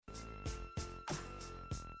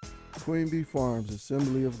Queen Bee Farms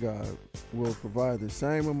Assembly of God will provide the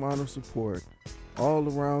same amount of support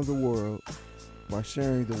all around the world by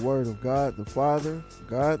sharing the Word of God the Father,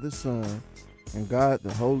 God the Son, and God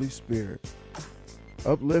the Holy Spirit,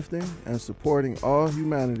 uplifting and supporting all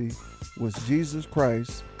humanity with Jesus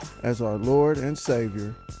Christ as our Lord and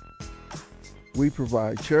Savior. We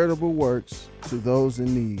provide charitable works to those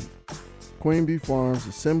in need. Queen Bee Farms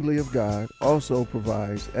Assembly of God also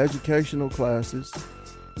provides educational classes.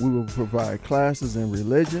 We will provide classes in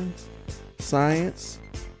religion, science,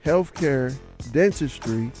 healthcare,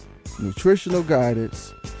 dentistry, nutritional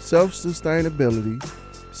guidance, self-sustainability,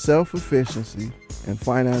 self-efficiency, and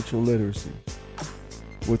financial literacy,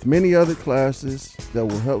 with many other classes that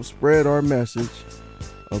will help spread our message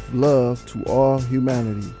of love to all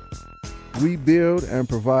humanity. We build and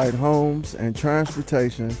provide homes and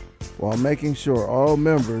transportation while making sure all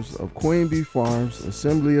members of Queen Bee Farms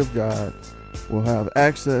Assembly of God will have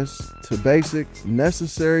access to basic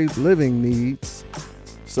necessary living needs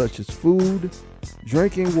such as food,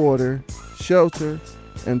 drinking water, shelter,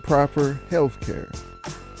 and proper health care.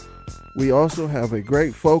 We also have a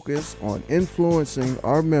great focus on influencing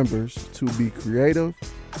our members to be creative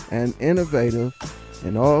and innovative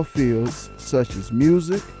in all fields such as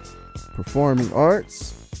music, performing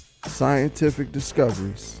arts, scientific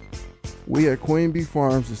discoveries. We at Queen Bee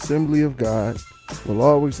Farms Assembly of God will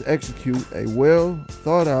always execute a well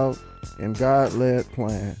thought out and God-led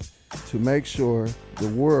plan to make sure the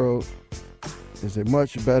world is a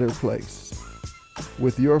much better place.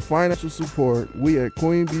 With your financial support, we at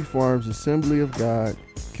Queen Bee Farms Assembly of God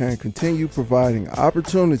can continue providing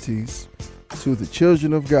opportunities to the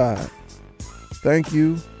children of God. Thank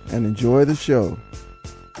you and enjoy the show.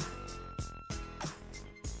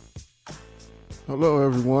 Hello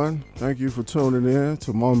everyone, thank you for tuning in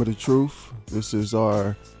to Moment of Truth. This is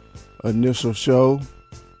our initial show.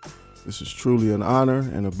 This is truly an honor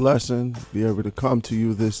and a blessing to be able to come to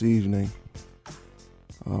you this evening.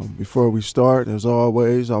 Before we start, as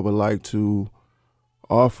always, I would like to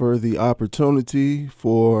offer the opportunity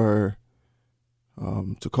for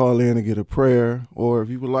to call in and get a prayer, or if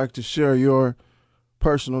you would like to share your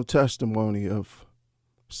personal testimony of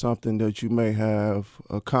something that you may have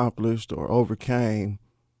accomplished or overcame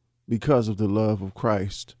because of the love of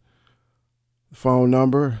Christ. The phone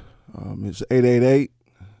number is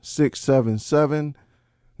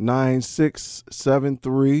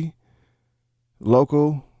 888-677-9673.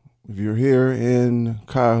 Local, if you're here in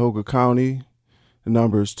Cuyahoga County, the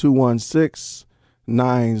number is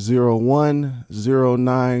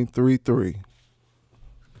 216-901-0933.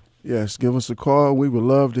 Yes, give us a call. We would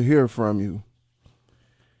love to hear from you.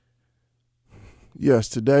 Yes,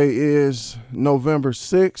 today is November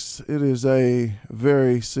 6th. It is a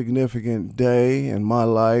very significant day in my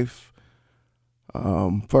life.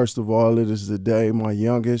 First of all, it is the day my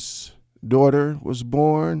youngest daughter was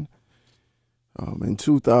born in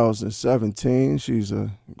 2017. She's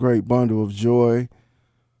a great bundle of joy.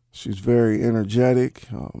 She's very energetic,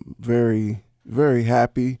 very, very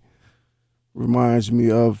happy. Reminds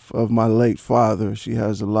me of my late father. She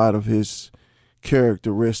has a lot of his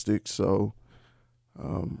characteristics, so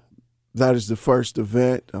that is the first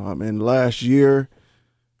event. And last year,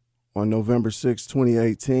 on November 6,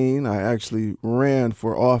 2018, I actually ran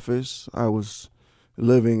for office. I was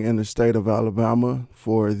living in the state of Alabama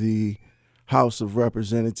for the House of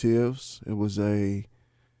Representatives. It was a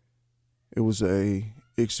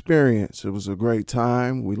experience. It was a great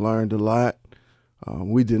time. We learned a lot.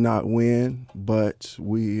 We did not win, but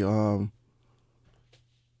we did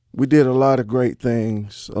a lot of great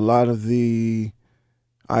things. A lot of the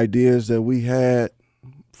ideas that we had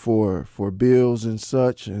for bills and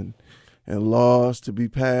such and laws to be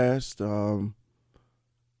passed,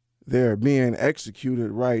 they're being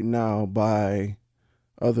executed right now by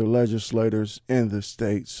other legislators in the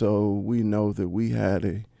state. So we know that we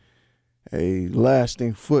had a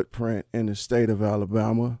lasting footprint in the state of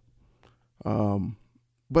Alabama.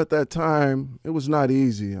 But that time, it was not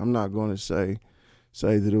easy. I'm not going to say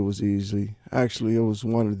that it was easy. Actually, it was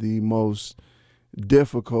one of the most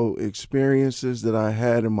difficult experiences that I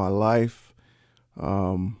had in my life.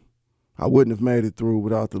 I wouldn't have made it through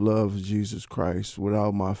without the love of Jesus Christ,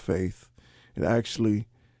 without my faith. It actually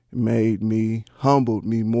humbled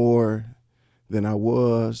me more than I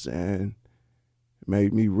was, and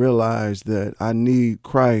made me realize that I need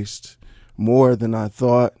Christ more than I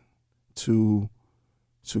thought to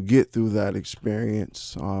get through that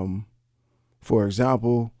experience. For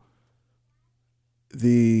example,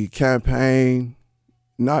 the campaign,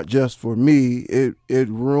 not just for me, it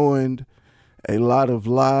ruined a lot of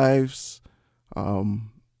lives.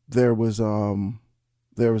 There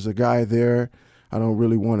There was a guy there. I don't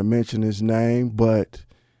really want to mention his name, but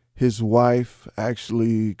his wife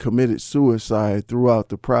actually committed suicide throughout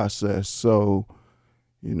the process. So,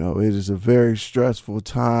 it is a very stressful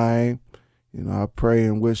time. I pray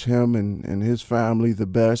and wish him and his family the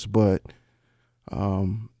best, but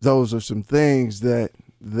those are some things that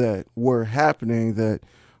were happening that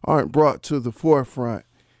aren't brought to the forefront.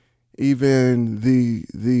 Even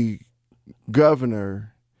the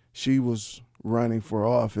governor, she was running for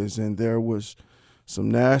office, and there was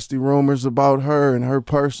some nasty rumors about her and her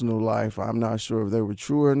personal life. I'm not sure if they were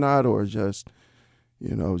true or not, or just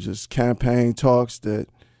campaign talks that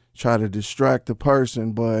try to distract the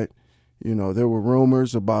person. But, there were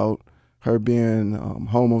rumors about her being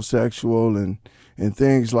homosexual and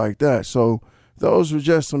things like that. So those were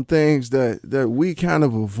just some things that we kind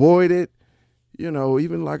of avoided.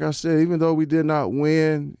 Even like I said, even though we did not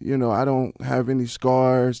win, I don't have any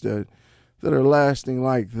scars that are lasting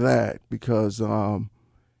like that, because, I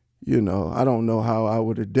don't know how I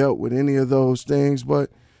would have dealt with any of those things,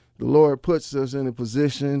 but the Lord puts us in a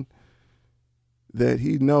position that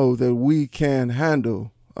he knows that we can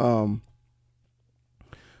handle.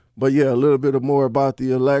 But yeah, a little bit more about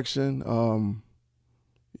the election.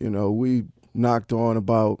 We knocked on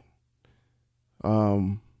about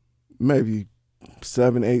maybe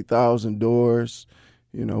 8,000 doors.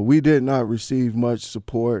 We did not receive much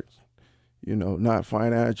support, not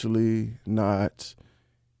financially, not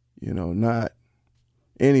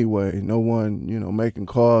anyway, no one, making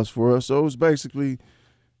calls for us. So it was basically,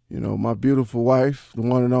 my beautiful wife, the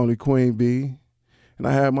one and only Queen Bee, and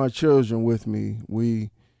I had my children with me.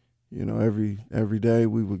 We, every day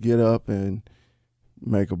we would get up and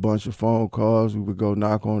make a bunch of phone calls. We would go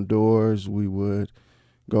knock on doors. We would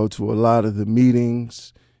go to a lot of the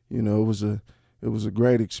meetings. It was a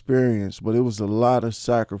great experience, but it was a lot of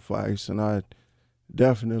sacrifice, and I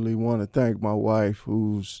definitely want to thank my wife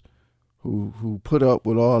who put up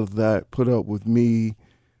with all of that, put up with me,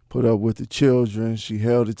 put up with the children. She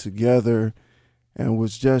held it together and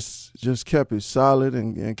was just kept it solid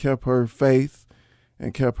and kept her faith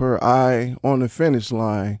and kept her eye on the finish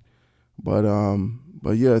line. But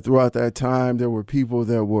yeah, throughout that time, there were people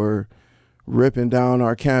that were ripping down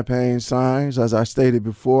our campaign signs. As I stated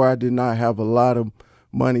before, I did not have a lot of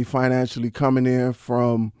money financially coming in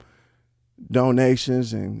from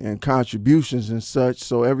donations and contributions and such.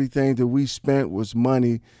 So everything that we spent was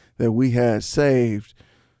money that we had saved.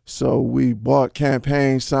 So we bought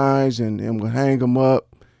campaign signs and would hang them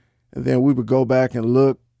up. And then we would go back and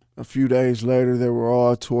look. A few days later, they were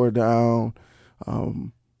all tore down.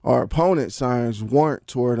 Our opponent signs weren't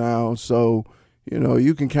tore down. So,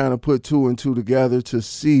 you can kind of put two and two together to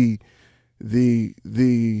see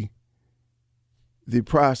the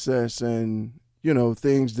process and,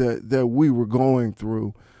 things that we were going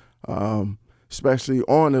through, especially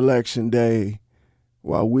on election day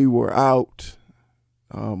while we were out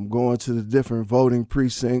going to the different voting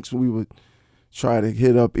precincts. We would try to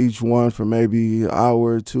hit up each one for maybe an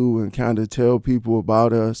hour or two and kind of tell people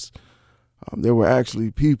about us. There were actually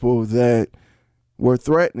people that were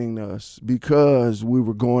threatening us because we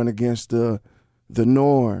were going against the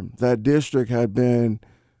norm. That district had been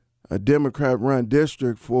a Democrat-run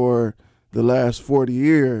district for the last 40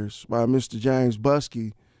 years by Mr. James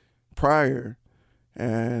Buskey prior.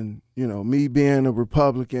 And, me being a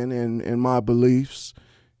Republican in my beliefs,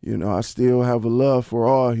 I still have a love for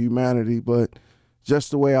all humanity, but just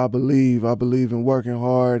the way I believe in working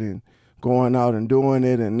hard and going out and doing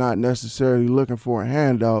it and not necessarily looking for a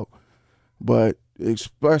handout, but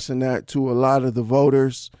expressing that to a lot of the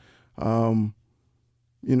voters. A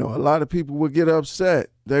lot of people would get upset.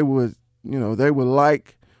 They would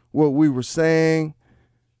like what we were saying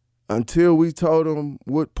until we told them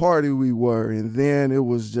what party we were. And then it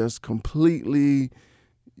was just completely,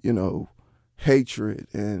 hatred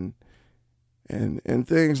and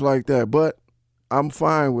things like that. But I'm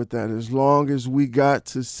fine with that as long as we got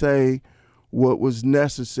to say what was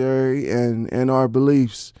necessary and our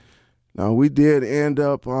beliefs. Now, we did end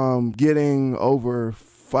up getting over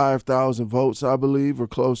 5,000 votes, I believe, or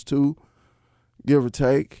close to, give or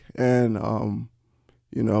take. And,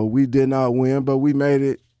 we did not win, but we made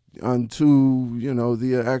it onto,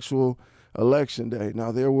 the actual election day.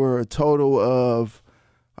 Now, there were a total of,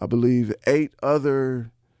 I believe, 8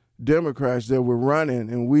 other Democrats that were running,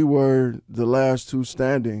 and we were the last two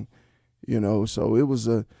standing, so it was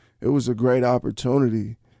a great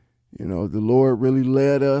opportunity. The Lord really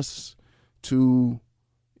led us to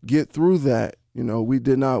get through that. We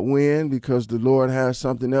did not win because the Lord has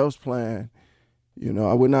something else planned.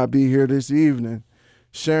 I would not be here this evening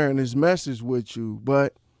sharing this message with you,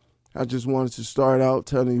 but I just wanted to start out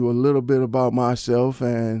telling you a little bit about myself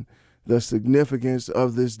and the significance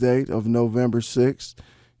of this date of November 6th.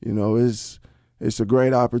 You know, it's a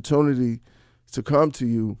great opportunity to come to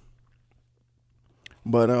you.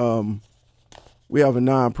 But we have a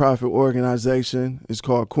nonprofit organization. It's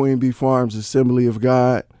called Queen Bee Farms Assembly of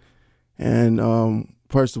God. And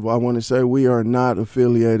first of all, I want to say we are not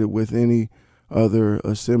affiliated with any other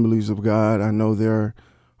Assemblies of God. I know there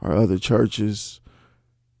are other churches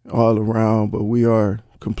all around, but we are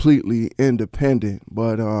completely independent.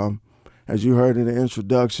 But as you heard in the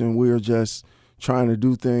introduction, we are just trying to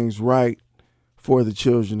do things right for the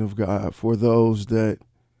children of God, for those that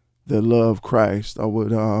love Christ. I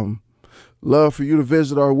would love for you to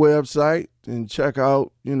visit our website and check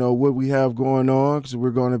out, what we have going on, because we're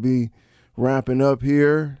going to be ramping up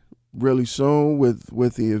here really soon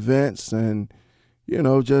with the events and,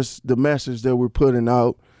 just the message that we're putting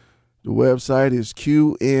out. The website is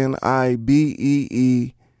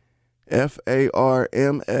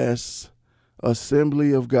QNIBEEFARMS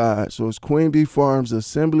Assembly of God. So it's Queen Bee Farms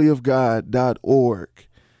assemblyofgod.org.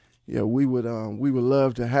 Yeah, we would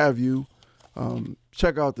love to have you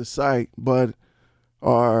check out the site, but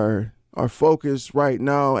our focus right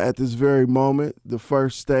now at this very moment, the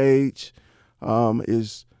first stage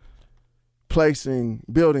is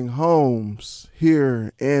building homes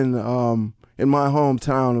here in my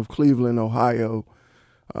hometown of Cleveland, Ohio.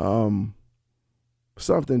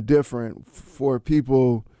 Something different for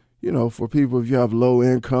people, if you have low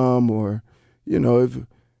income, or,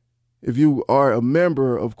 if you are a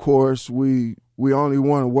member, of course, we only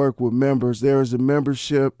want to work with members. There is a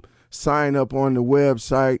membership sign up on the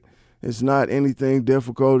website. It's not anything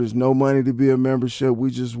difficult. There's no money to be a membership.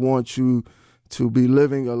 We just want you to be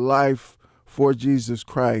living a life for Jesus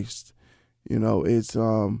Christ. It's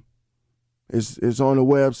on the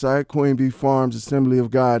website, Queen Bee Farms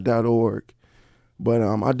assemblyofgod.org. But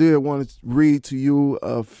I did want to read to you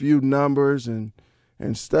a few numbers and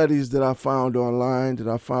studies that I found online that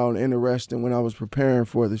I found interesting when I was preparing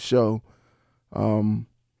for the show. The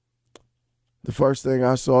first thing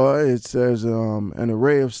I saw, it says an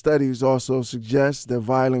array of studies also suggests that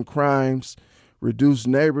violent crimes reduce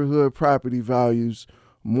neighborhood property values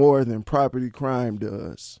more than property crime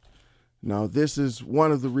does. Now, this is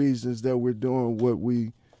one of the reasons that we're doing what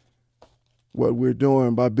we're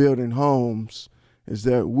doing by building homes, is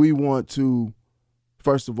that we want to,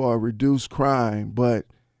 first of all, reduce crime. But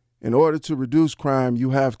in order to reduce crime,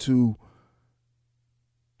 you have to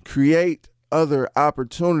create other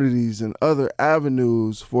opportunities and other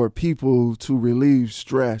avenues for people to relieve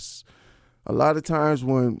stress. A lot of times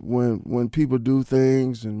when people do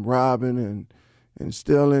things and robbing and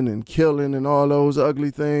stealing and killing and all those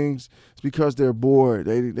ugly things, it's because they're bored.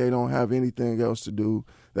 They don't have anything else to do.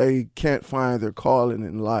 They can't find their calling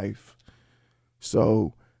in life.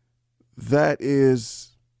 So that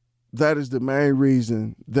is the main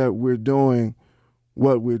reason that we're doing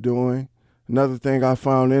what we're doing. Another thing I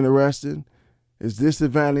found interesting is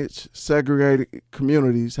disadvantaged, segregated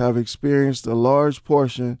communities have experienced a large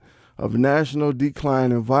portion of national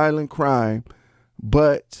decline in violent crime,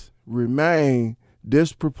 but remain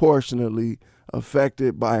disproportionately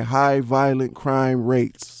affected by high violent crime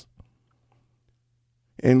rates.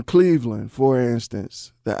 In Cleveland, for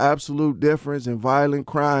instance, the absolute difference in violent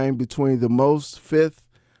crime between the most fifth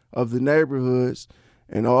of the neighborhoods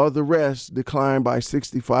and all the rest declined by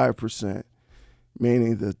 65%,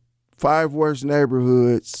 meaning the 5 worst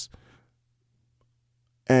neighborhoods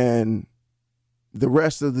and the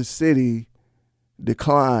rest of the city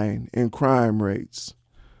decline in crime rates.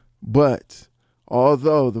 But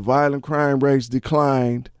although the violent crime rates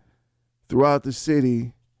declined throughout the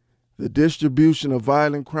city, the distribution of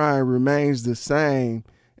violent crime remains the same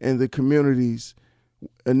in the communities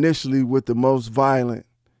initially with the most violence.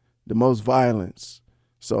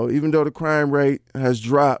 So even though the crime rate has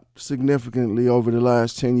dropped significantly over the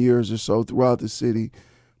last 10 years or so throughout the city,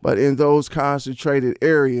 but in those concentrated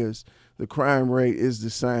areas, the crime rate is the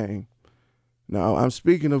same. Now, I'm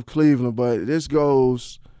speaking of Cleveland, but this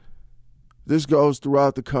goes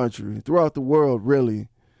throughout the country, throughout the world, really.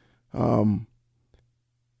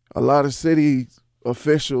 A lot of city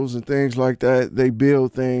officials and things like that, they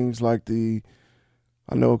build things like I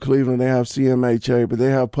know Cleveland, they have CMHA, but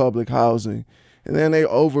they have public housing. And then they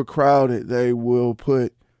overcrowd it. They will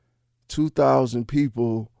put 2,000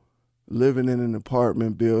 people living in an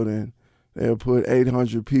apartment building. They'll put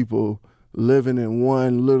 800 people living in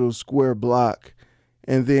one little square block.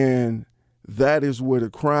 And then that is where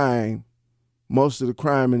most of the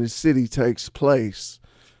crime in the city takes place.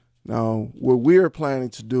 Now, what we're planning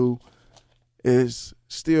to do is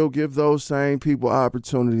still give those same people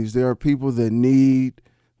opportunities. There are people that need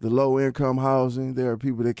the low-income housing. There are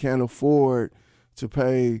people that can't afford to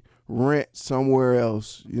pay rent somewhere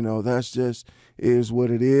else. That's just is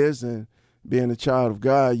what it is. And being a child of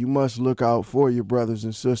God, you must look out for your brothers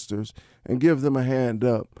and sisters and give them a hand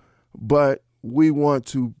up. But we want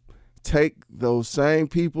to take those same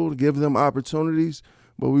people, give them opportunities,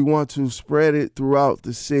 but we want to spread it throughout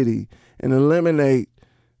the city and eliminate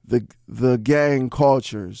the gang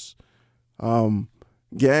cultures.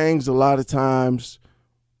 Gangs, a lot of times,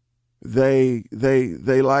 they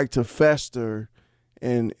like to fester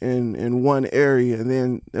in one area, and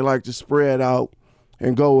then they like to spread out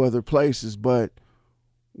and go other places. But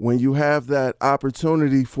when you have that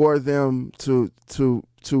opportunity for them to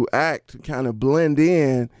act, kind of blend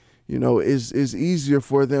in, is easier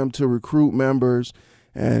for them to recruit members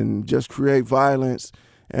and just create violence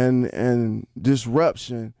and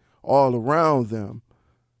disruption all around them.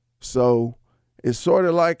 So it's sort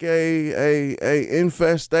of like a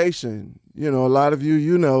infestation. A lot of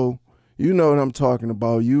you know what I'm talking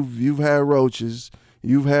about. You've had roaches,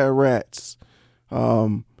 you've had rats.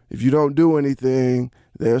 If you don't do anything,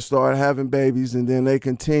 they'll start having babies, and then they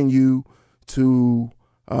continue to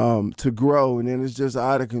grow, and then it's just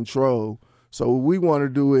out of control. So what we want to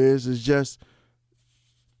do is just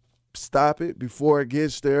stop it before it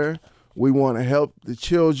gets there. We want to help the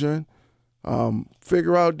children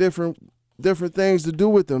figure out different things to do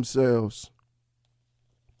with themselves.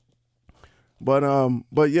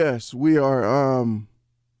 But yes, we are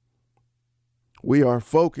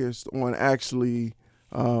focused on actually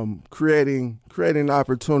creating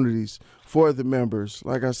opportunities for the members.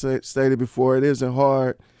 Like I stated before, it isn't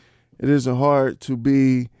hard. It isn't hard to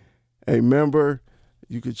be a member.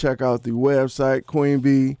 You can check out the website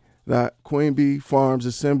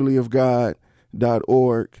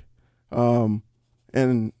queenbeefarmsassemblyofgod.org.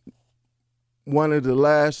 And one of the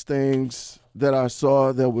last things that I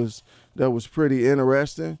saw that was pretty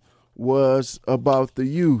interesting was about the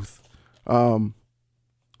youth.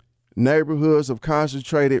 Neighborhoods of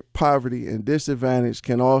concentrated poverty and disadvantage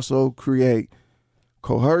can also create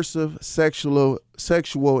coercive sexual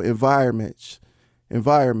environments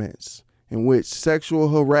in which sexual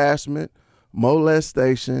harassment,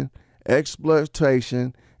 molestation,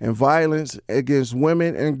 exploitation, and violence against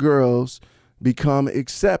women and girls become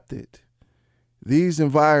accepted. These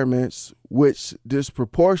environments, which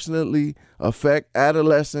disproportionately affect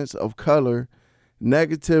adolescents of color,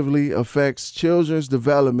 negatively affects children's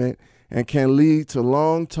development and can lead to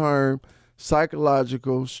long-term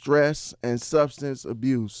psychological stress and substance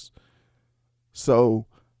abuse. So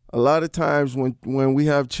a lot of times when we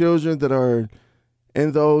have children that are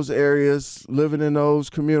in those areas, living in those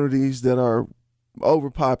communities that are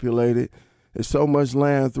overpopulated, there's so much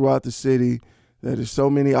land throughout the city that there's so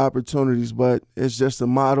many opportunities, but it's just a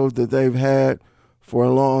model that they've had for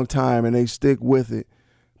a long time and they stick with it.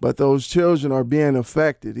 But those children are being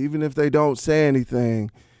affected, even if they don't say anything.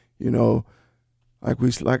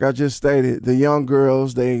 Like I just stated, the young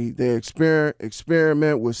girls, they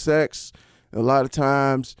experiment with sex. A lot of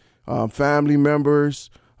times, family members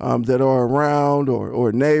that are around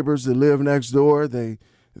or neighbors that live next door, they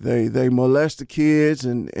molest the kids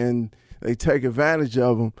and they take advantage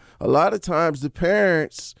of them. A lot of times, the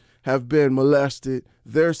parents have been molested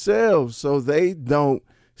themselves, so they don't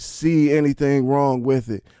see anything wrong with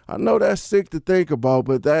it. I know that's sick to think about,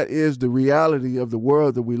 but that is the reality of the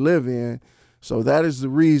world that we live in. So that is the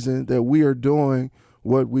reason that we are doing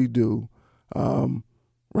what we do.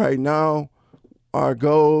 Right now, our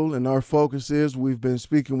goal and our focus is, we've been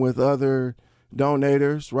speaking with other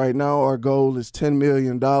donators. Right now, our goal is $10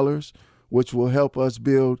 million, which will help us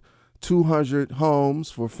build 200 homes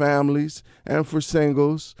for families and for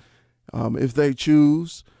singles, if they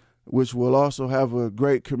choose, which will also have a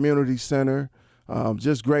great community center,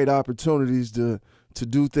 just great opportunities to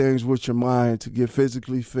do things with your mind, to get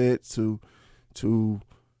physically fit, to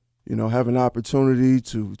have an opportunity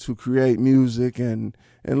to create music and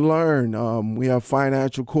learn. We have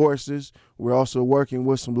financial courses. We're also working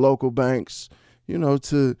with some local banks,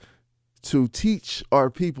 to teach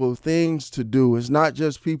our people things to do. It's not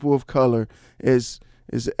just people of color. It's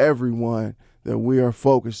everyone that we are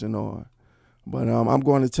focusing on. But I'm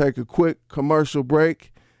going to take a quick commercial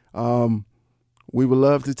break. We would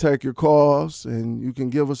love to take your calls, and you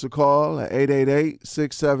can give us a call at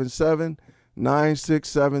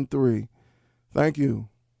 888-677-9673. Thank you.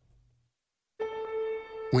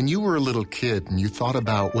 When you were a little kid and you thought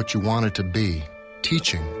about what you wanted to be,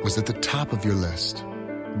 teaching was at the top of your list.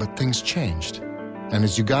 But things changed. And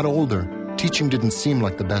as you got older, teaching didn't seem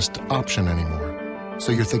like the best option anymore.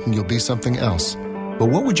 So you're thinking you'll be something else. But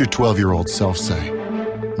what would your 12-year-old self say?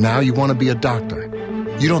 Now you want to be a doctor.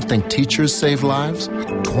 You don't think teachers save lives?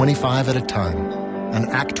 25 at a time. An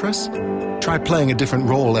actress? Try playing a different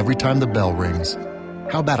role every time the bell rings.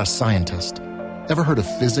 How about a scientist? Ever heard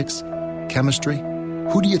of physics? Chemistry?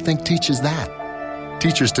 Who do you think teaches that?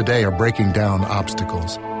 Teachers today are breaking down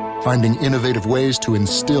obstacles, finding innovative ways to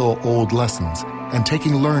instill old lessons, and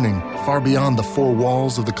taking learning far beyond the four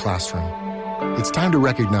walls of the classroom. It's time to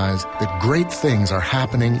recognize that great things are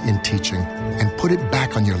happening in teaching and put it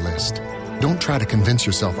back on your list. Don't try to convince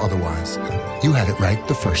yourself otherwise. You had it right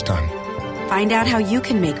the first time. Find out how you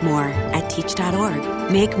can make more at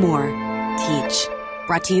teach.org. Make more. Teach.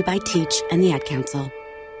 Brought to you by Teach and the Ad Council.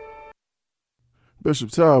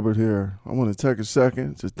 Bishop Talbert here. I want to take a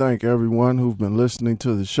second to thank everyone who've been listening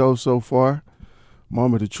to the show so far.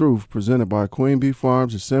 Moment of Truth, presented by Queen Bee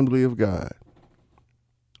Farms Assembly of God.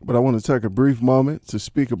 But I want to take a brief moment to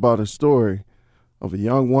speak about a story of a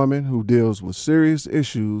young woman who deals with serious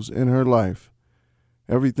issues in her life.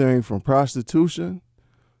 Everything from prostitution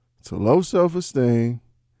to low self-esteem,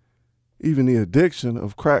 even the addiction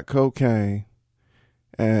of crack cocaine,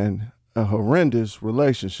 and a horrendous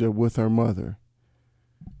relationship with her mother.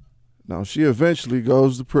 Now, she eventually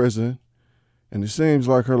goes to prison, and it seems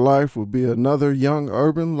like her life will be another young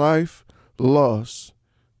urban life lost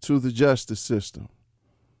to the justice system.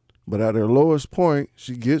 But at her lowest point,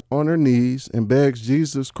 she gets on her knees and begs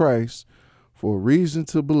Jesus Christ for a reason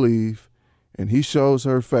to believe, and he shows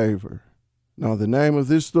her favor. Now, the name of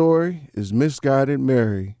this story is Misguided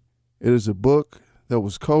Mary. It is a book that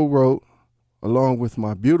was co-wrote along with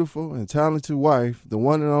my beautiful and talented wife, the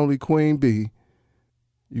one and only Queen Bee.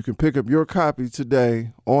 You can pick up your copy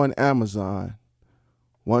today on Amazon.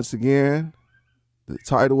 Once again, the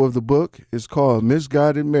title of the book is called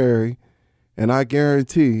Misguided Mary, and I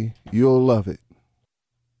guarantee you'll love it.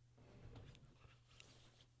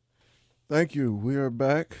 Thank you. We are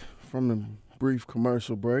back from a brief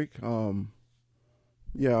commercial break. I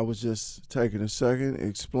was just taking a second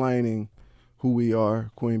explaining who we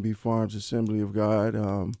are, Queen Bee Farms Assembly of God.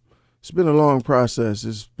 It's been a long process.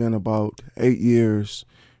 It's been about 8 years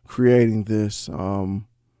creating this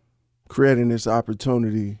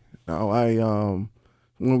opportunity. Now,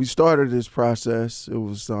 when we started this process, it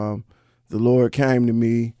was the Lord came to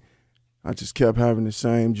me. I just kept having the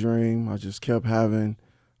same dream. I just kept having,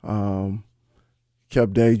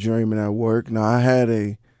 kept daydreaming at work. Now, I had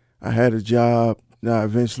a job that I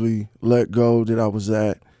eventually let go that I was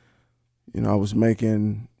at. I was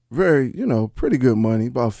making pretty good money,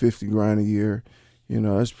 about $50,000 a year.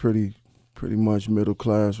 That's pretty much middle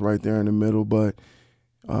class right there in the middle. But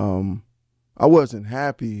I wasn't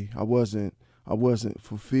happy. I wasn't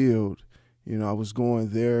fulfilled. I was going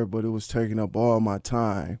there, but it was taking up all my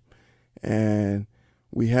time. And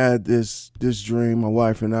we had this dream, my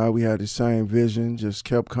wife and I, we had the same vision, just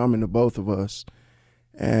kept coming to both of us.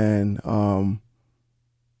 And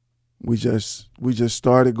we just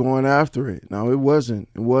started going after it. Now, it wasn't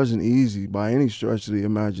easy by any stretch of the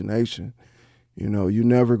imagination. You're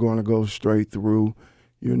never going to go straight through.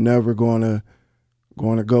 You're never going to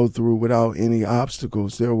go through without any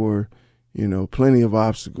obstacles. There were, plenty of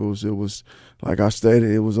obstacles. It was, like I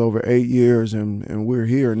stated, it was over 8 years, and we're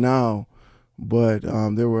here now. But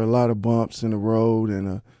there were a lot of bumps in the road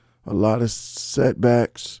and a lot of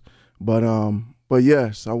setbacks. But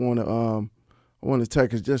yes, I want to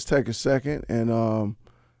take a second, and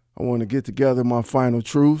I want to get together my final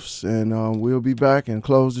truths, and we'll be back and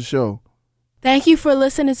close the show. Thank you for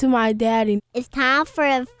listening to my daddy. It's time for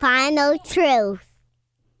a final truth.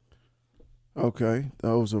 Okay,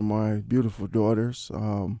 those are my beautiful daughters.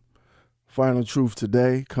 Final truth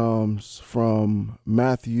today comes from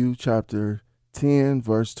Matthew chapter 10,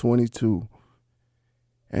 verse 22.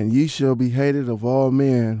 And ye shall be hated of all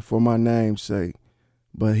men for my name's sake,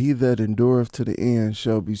 but he that endureth to the end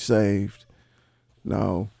shall be saved.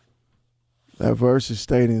 Now, that verse is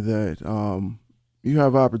stating that you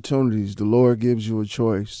have opportunities. The Lord gives you a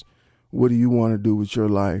choice. What do you want to do with your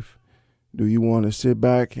life? Do you want to sit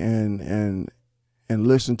back and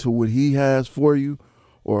listen to what he has for you?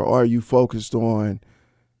 Or are you focused on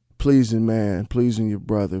pleasing man, pleasing your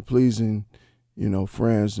brother, pleasing,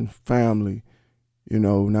 friends and family?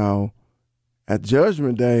 Now at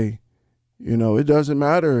Judgment Day, it doesn't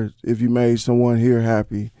matter if you made someone here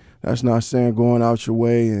happy. That's not saying going out your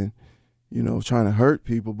way and, trying to hurt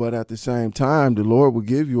people. But at the same time, the Lord will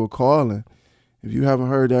give you a calling. If you haven't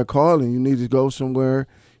heard that calling, you need to go somewhere.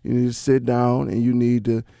 You need to sit down and you need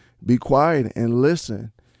to be quiet and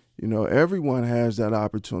listen. Everyone has that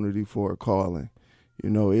opportunity for a calling.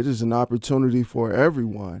 It is an opportunity for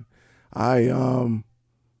everyone.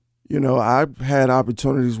 I've had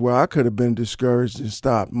opportunities where I could have been discouraged and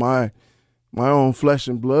stopped. My own flesh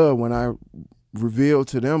and blood, when I revealed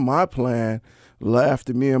to them my plan, laughed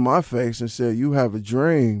at me in my face and said, "You have a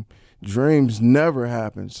dream. Dreams never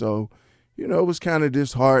happen." So, it was kind of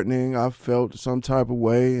disheartening. I felt some type of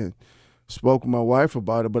way and spoke with my wife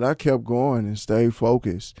about it, but I kept going and stayed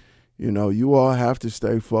focused. You all have to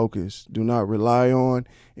stay focused. Do not rely on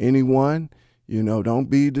anyone. Don't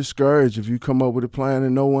be discouraged if you come up with a plan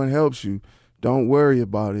and no one helps you. Don't worry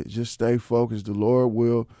about it. Just stay focused. The Lord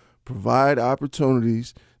will provide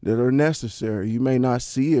opportunities that are necessary. You may not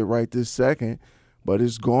see it right this second, but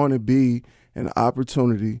it's going to be an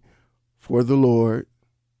opportunity for the Lord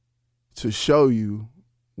to show you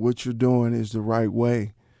what you're doing is the right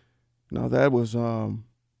way. Now that was,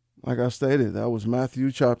 like I stated, that was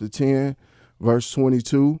Matthew chapter 10, verse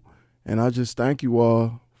 22. And I just thank you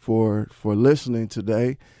all for listening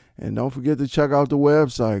today. And don't forget to check out the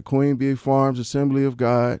website, Queen Bee Farms Assembly of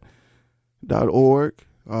God.org.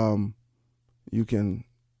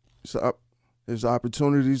 There's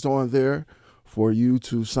opportunities on there for you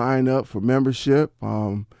to sign up for membership.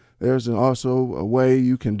 There's also a way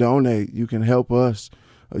you can donate. You can help us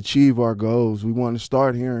achieve our goals. We want to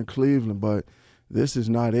start here in Cleveland, but this is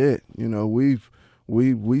not it. We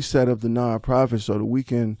set up the nonprofit so that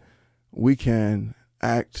we can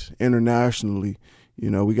act internationally.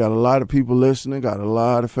 We got a lot of people listening, got a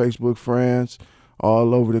lot of Facebook friends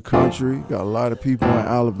all over the country, got a lot of people in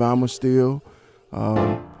Alabama still,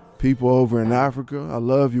 people over in Africa. I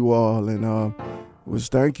love you all, and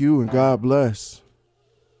thank you and God bless.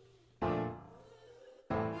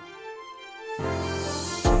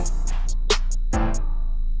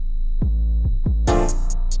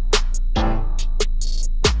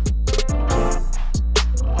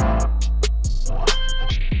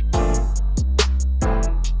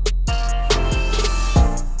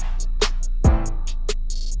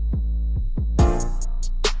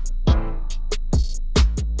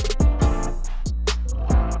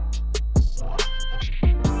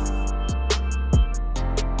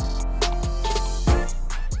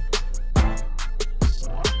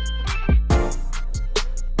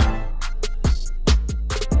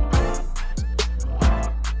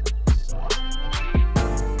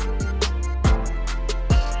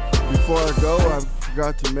 Before I go, I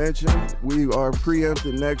forgot to mention, we are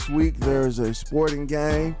preempted next week. There's a sporting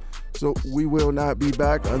game, so we will not be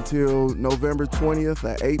back until November 20th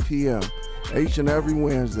at 8 p.m. each and every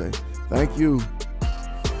Wednesday. Thank you.